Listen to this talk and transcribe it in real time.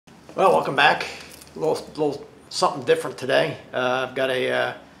Well, welcome back. A little something different today. I've got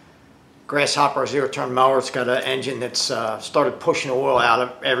a Grasshopper zero-turn mower. It's got an engine that's started pushing oil out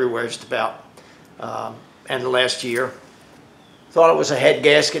of everywhere just about end of last year. Thought it was a head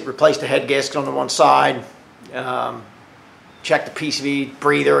gasket. Replaced the head gasket on the one side. Checked the PCV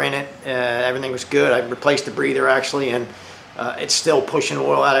breather in it. Everything was good. I replaced the breather actually, and it's still pushing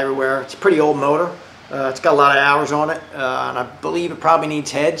oil out everywhere. It's a pretty old motor. It's got a lot of hours on it, and I believe it probably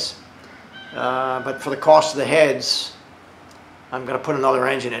needs heads. But for the cost of the heads, I'm going to put another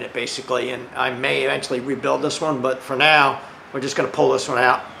engine in it basically, and I may eventually rebuild this one, but for now we're just going to pull this one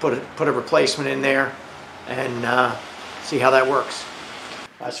out, put a replacement in there, and see how that works.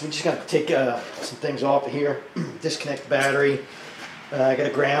 So we're just going to take some things off of here. Disconnect the battery. I got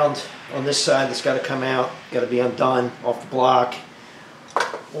a ground on this side that's got to come out, got to be undone off the block.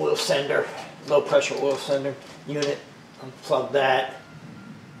 Oil sender, low pressure oil sender unit, unplug that.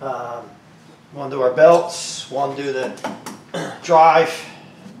 One do our belts, one do the drive,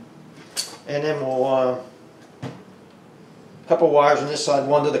 and then we'll a couple of wires on this side,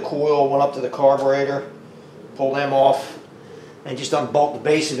 one to the coil, one up to the carburetor. Pull them off and just unbolt the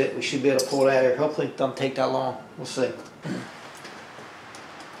base of it. We should be able to pull it out of here. Hopefully it doesn't take that long. We'll see.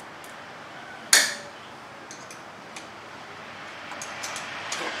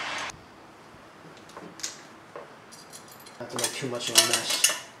 Not to make too much of a mess.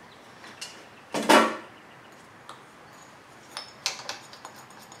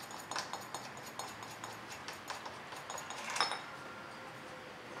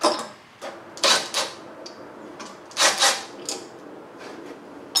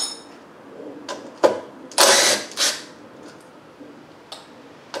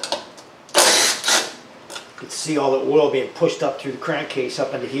 You can see all the oil being pushed up through the crankcase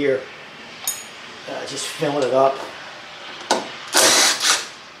up into here. Just filling it up.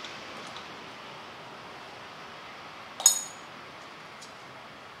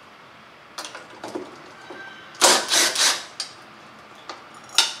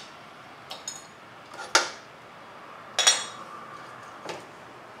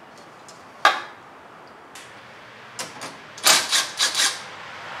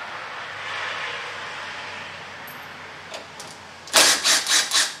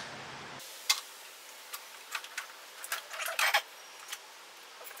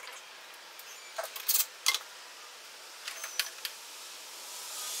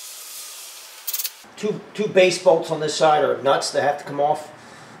 Two base bolts on this side are nuts that have to come off,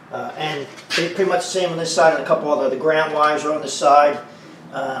 and they're pretty much the same on this side and a couple other. The ground wires are on this side.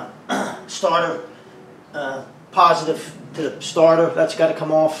 Starter positive to the starter, that's got to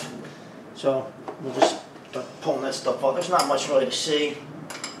come off. So we'll just start pulling that stuff off. There's not much really to see.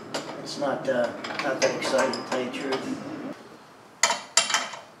 It's not that exciting to tell you the truth.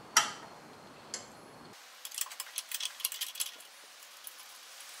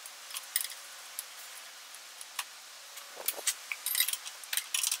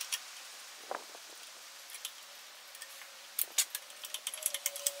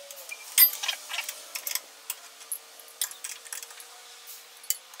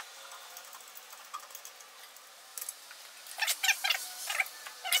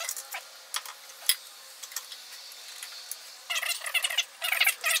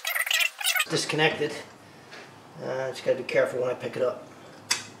 Disconnected. Just got to be careful when I pick it up.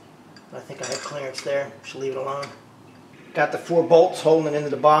 I think I have clearance there. Should leave it alone. Got the 4 bolts holding it into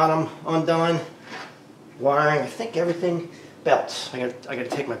the bottom undone. Wiring. I think everything. Belts. I got to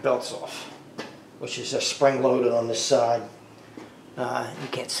take my belts off, which is spring loaded on this side. You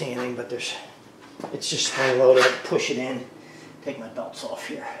can't see anything, but it's just spring loaded. I push it in. Take my belts off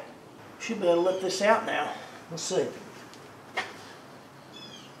here. Should be able to lift this out now. We'll see.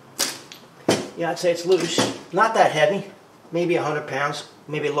 Yeah, I'd say it's loose. Not that heavy. Maybe 100 pounds.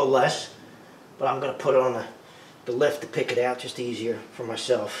 Maybe a little less. But I'm going to put it on the lift to pick it out, just easier for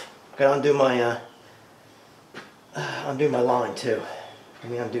myself. Got to undo my line too.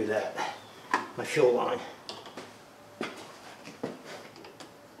 Let me undo that. My fuel line.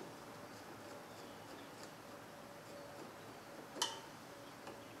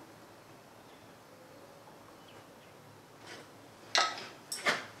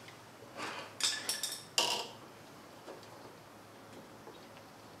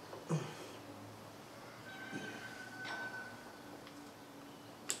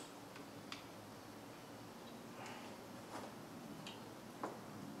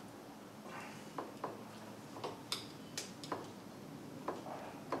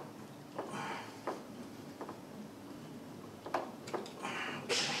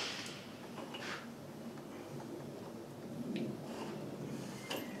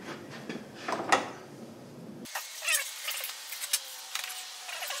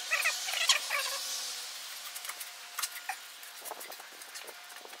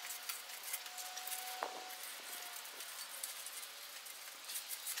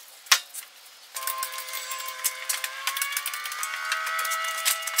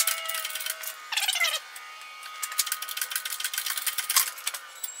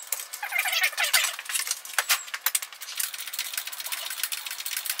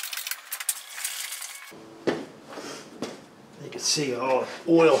 can see all the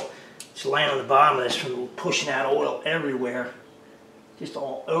oil just laying on the bottom of this from pushing out oil everywhere, just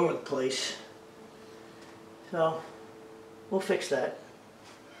all over the place. So we'll fix that.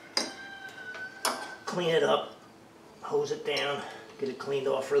 Clean it up, hose it down, get it cleaned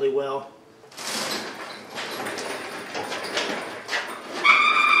off really well.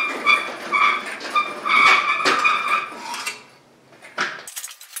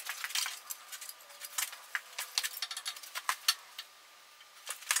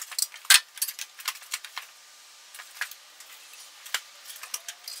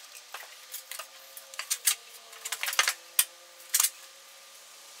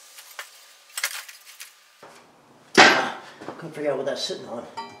 Couldn't figure out what that's sitting on.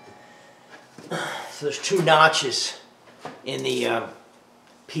 So there's two notches in the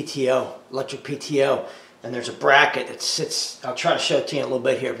PTO, electric PTO, and there's a bracket that sits, I'll try to show it to you in a little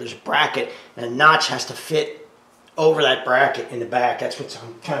bit here, but there's a bracket and a notch has to fit over that bracket in the back. That's what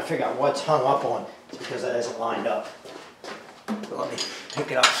I'm trying to figure out what's hung up on. It's because that isn't lined up. But let me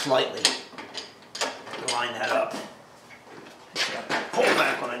pick it up slightly to line that up. So I pull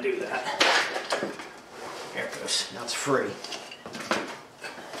back when I do that. There it goes. Now it's free.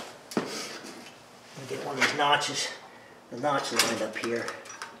 Get one of these notches, the notch lined up here.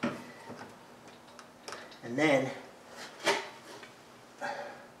 And then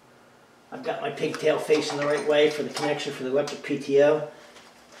I've got my pigtail facing the right way for the connection for the electric PTO.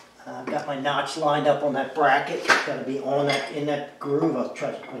 I've got my notch lined up on that bracket. It's got to be on that, in that groove. I'll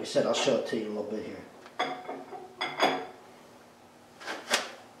try, like I said, I'll show it to you in a little bit here.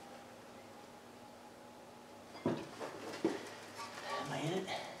 Am I in it?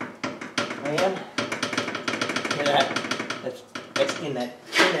 Am I in? That's in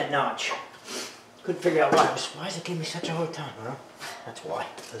that notch. Couldn't figure out why is it giving me such a hard time? Well, that's why,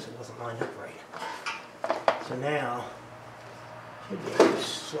 because it wasn't lined up right. So now, should be able to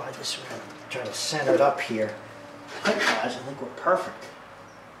slide this around, try to center it up here. Otherwise, I think we're perfect.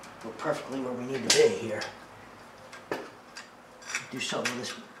 We're perfectly where we need to be here. Do something with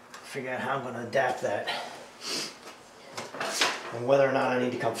this, figure out how I'm going to adapt that. And whether or not I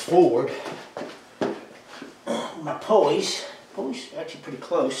need to come forward. My pulleys are actually pretty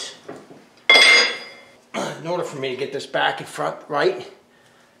close. In order for me to get this back in front right,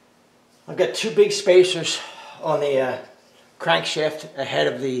 I've got two big spacers on the crankshaft ahead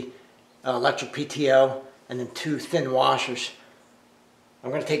of the electric PTO, and then two thin washers. I'm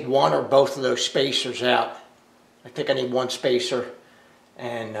going to take one or both of those spacers out. I think I need one spacer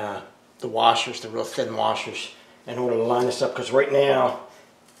and the washers, the real thin washers, in order to line this up, because right now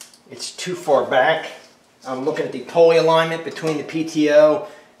it's too far back. I'm looking at the pulley alignment between the PTO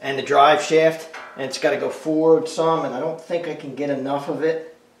and the drive shaft, and it's got to go forward some, and I don't think I can get enough of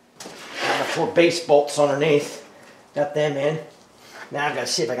it. Got the 4 base bolts underneath, got them in. Now I've got to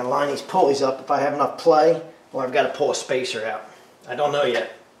see if I can line these pulleys up, if I have enough play, or I've got to pull a spacer out. I don't know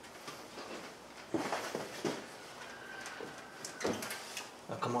yet.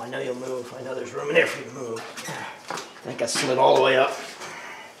 Oh, come on, I know you'll move. I know there's room in there for you to move. I think I slid all the way up.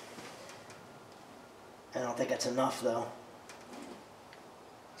 I don't think that's enough though.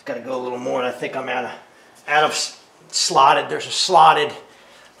 It's got to go a little more, and I think I'm out of slotted. There's a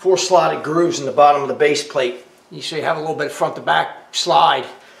 4 slotted grooves in the bottom of the base plate. You see, you have a little bit of front to back slide.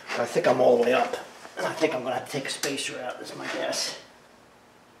 But I think I'm all the way up, and I think I'm going to have to take a spacer out. That's my guess.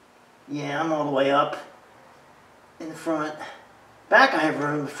 Yeah, I'm all the way up in the front. Back I have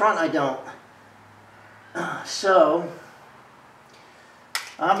room. The front I don't. So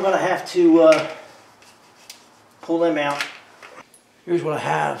I'm going to have to pull them out. Here's what I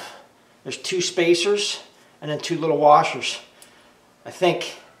have. There's 2 spacers and then 2 little washers. I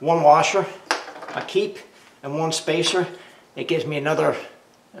think 1 washer I keep and 1 spacer. It gives me another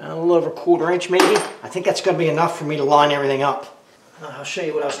a little over 1/4 inch maybe. I think that's going to be enough for me to line everything up. I'll show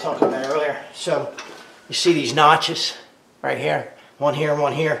you what I was talking about earlier. So you see these notches right here, one here and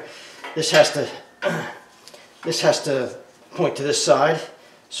one here. This has to point to this side.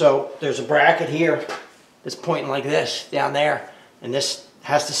 So there's a bracket here that's pointing like this down there, and this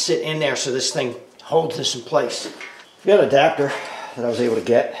has to sit in there so this thing holds this in place. I've got an adapter that I was able to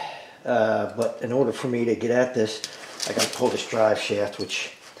get, but in order for me to get at this, I got to pull this drive shaft,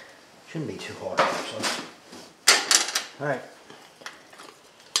 which shouldn't be too hard actually. All right.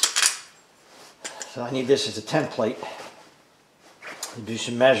 So I need this as a template to do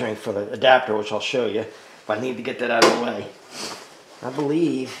some measuring for the adapter, which I'll show you if I need to get that out of the way. I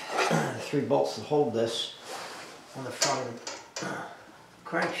believe the 3 bolts that hold this on the front of the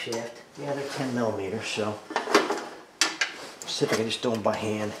crankshaft, yeah, they're 10 millimeters, so see if I can just do them by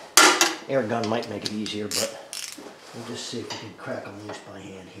hand. Air gun might make it easier, but We'll just see if we can crack them loose by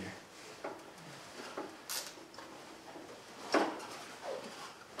hand here.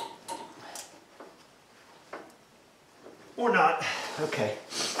 Or not. Okay,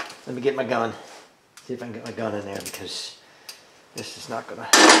 let me get my gun. See if I can get my gun in there, because this is not gonna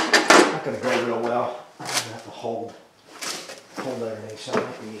go real well. I'm gonna have to hold everything, so it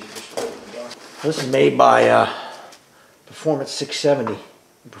might be easier just to hold the gun. This is made by Performance 670,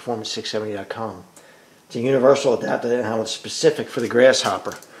 Performance670.com. It's a universal adapter. They don't have one specific for the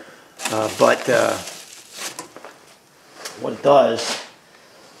Grasshopper, but what it does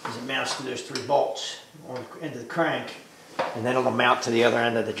is it mounts to those 3 bolts on the end of the crank, and then it'll mount to the other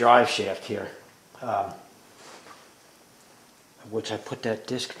end of the drive shaft here, which I put that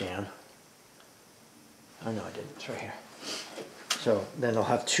disc down. Oh no, I didn't. It's right here. So then I'll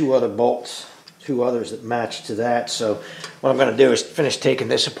have 2 other bolts, 2 others that match to that. So what I'm going to do is finish taking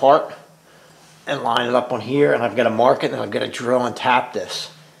this apart and line it up on here, and I've got to mark it, and I've got to drill and tap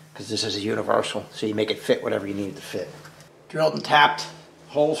this, because this is a universal, so you make it fit whatever you need it to fit. Drilled and tapped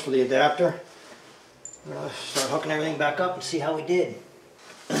holes for the adapter. I'm going to start hooking everything back up and see how we did.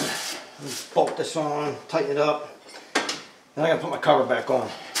 Bolt this on, tighten it up. Then I got to put my cover back on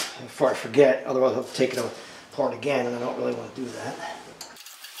before I forget, otherwise I'll have to take it apart again, and I don't really want to do that.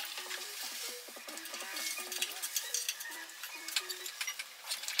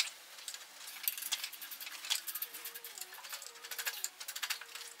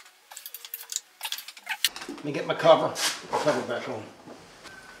 Let me get my cover back on.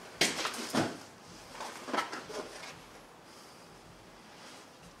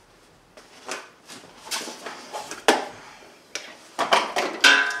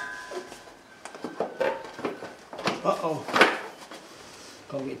 Uh-oh.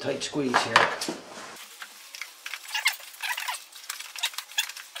 Gonna be a tight squeeze here.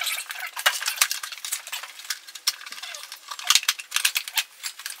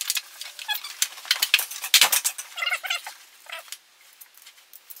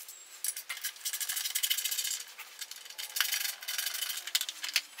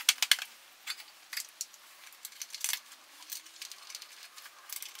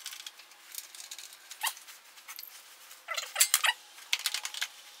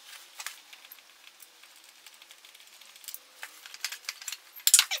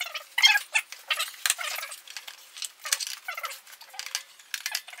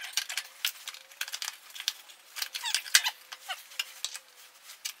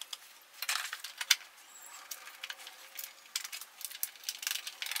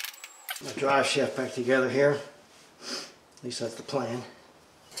 My drive shaft back together here. At least that's the plan.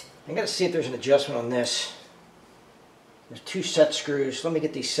 I gotta see if there's an adjustment on this. There's 2 set screws. Let me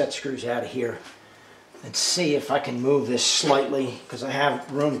get these set screws out of here and see if I can move this slightly, because I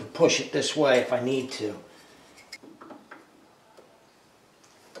have room to push it this way if I need to.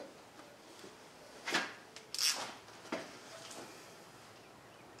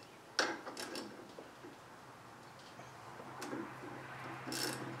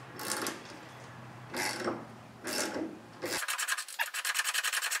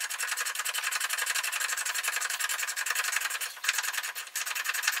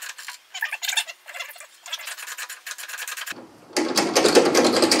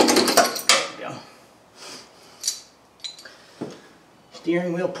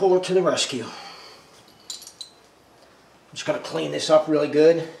 Steering wheel puller to the rescue. I'm just going to clean this up really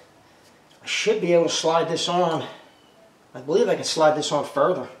good. I should be able to slide this on. I believe I can slide this on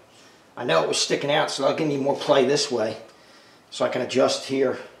further. I know it was sticking out, so that'll give me more play this way, so I can adjust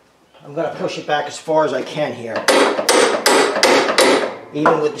here. I'm going to push it back as far as I can here.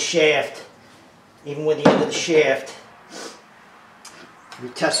 Even with the shaft, even with the end of the shaft. We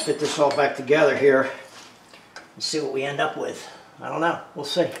test fit this all back together here and see what we end up with. I don't know. We'll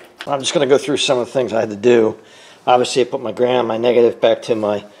see. I'm just going to go through some of the things I had to do. Obviously, I put my ground, my negative back to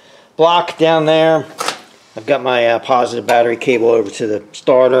my block down there. I've got my positive battery cable over to the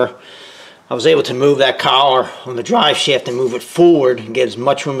starter. I was able to move that collar on the drive shaft and move it forward and get as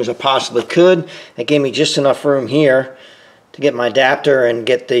much room as I possibly could. That gave me just enough room here to get my adapter and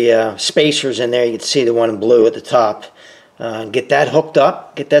get the spacers in there. You can see the one in blue at the top. Get that hooked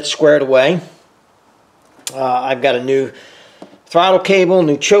up, get that squared away. I've got a new throttle cable,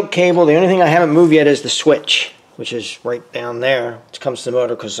 new choke cable. The only thing I haven't moved yet is the switch, which is right down there, which comes to the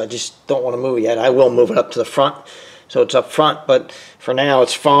motor, because I just don't want to move it yet. I will move it up to the front, so it's up front, but for now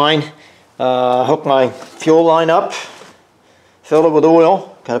it's fine. Hook my fuel line up, fill it with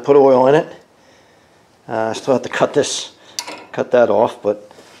oil. Got to put oil in it. I still have to cut that off,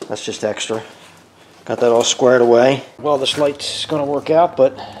 but that's just extra. Got that all squared away. Well, this light's going to work out,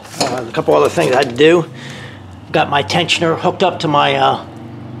 but a couple other things I had to do. Got my tensioner hooked up to my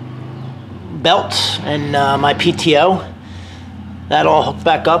belt and my PTO. That all hooked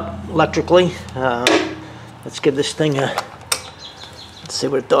back up electrically. Let's give this thing a, let's see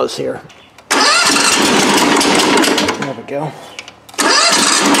what it does here. There we go.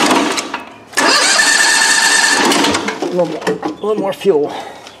 A little more fuel.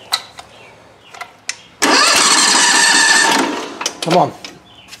 Come on.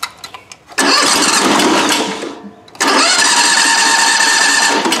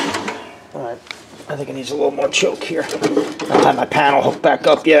 All right, I think it needs a little more choke here. I don't have my panel hooked back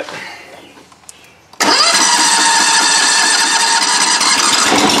up yet.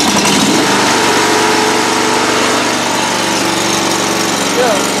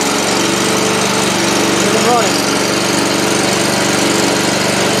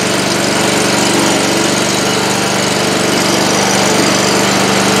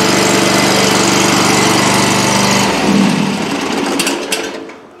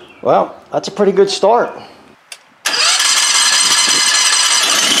 Well, that's a pretty good start.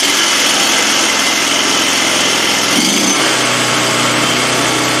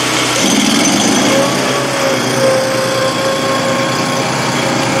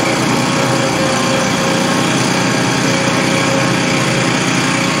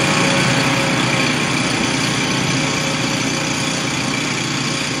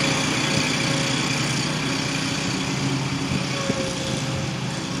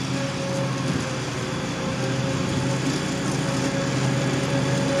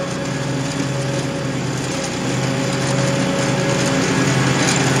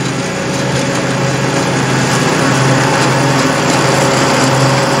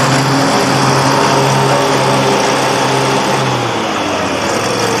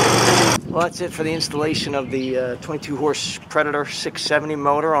 Well, that's it for the installation of the 22 horse Predator 670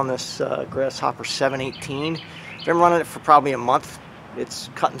 motor on this Grasshopper 718. Been running it for probably a month. It's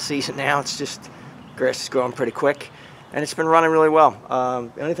cutting season now. It's just, grass is growing pretty quick, and it's been running really well.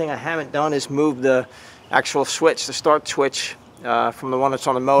 The only thing I haven't done is move the actual switch, the start switch, from the one that's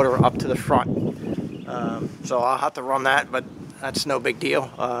on the motor up to the front. So I'll have to run that, but that's no big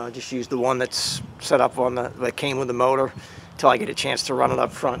deal. Just use the one that's set up on that came with the motor until I get a chance to run it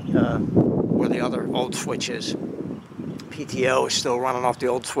up front where the other old switch is. PTO is still running off the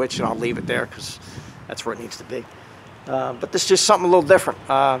old switch, and I'll leave it there because that's where it needs to be. But this is just something a little different.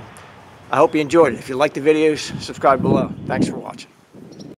 I hope you enjoyed it. If you like the videos, subscribe below. Thanks for watching.